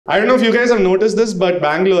I don't know if you guys have noticed this, but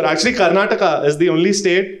Bangalore, actually Karnataka is the only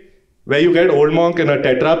state where you get Old Monk in a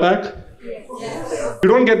Tetra pack. Yes. You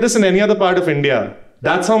don't get this in any other part of India.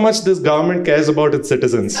 That's how much this government cares about its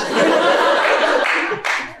citizens.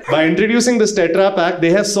 By introducing this Tetra pack, they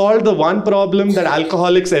have solved the one problem that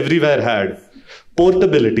alcoholics everywhere had.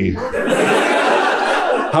 Portability.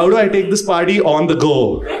 How do I take this party on the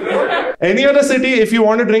go? Any other city, if you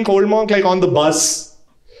want to drink Old Monk like on the bus,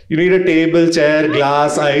 you need a table, chair,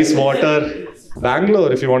 glass, ice, water.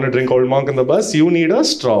 Bangalore, if you want to drink Old Monk in the bus, you need a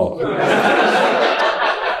straw.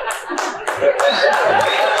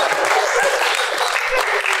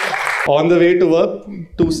 On the way to work,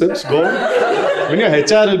 2 sips, go. When your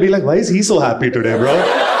HR will be like, why is he so happy today, bro?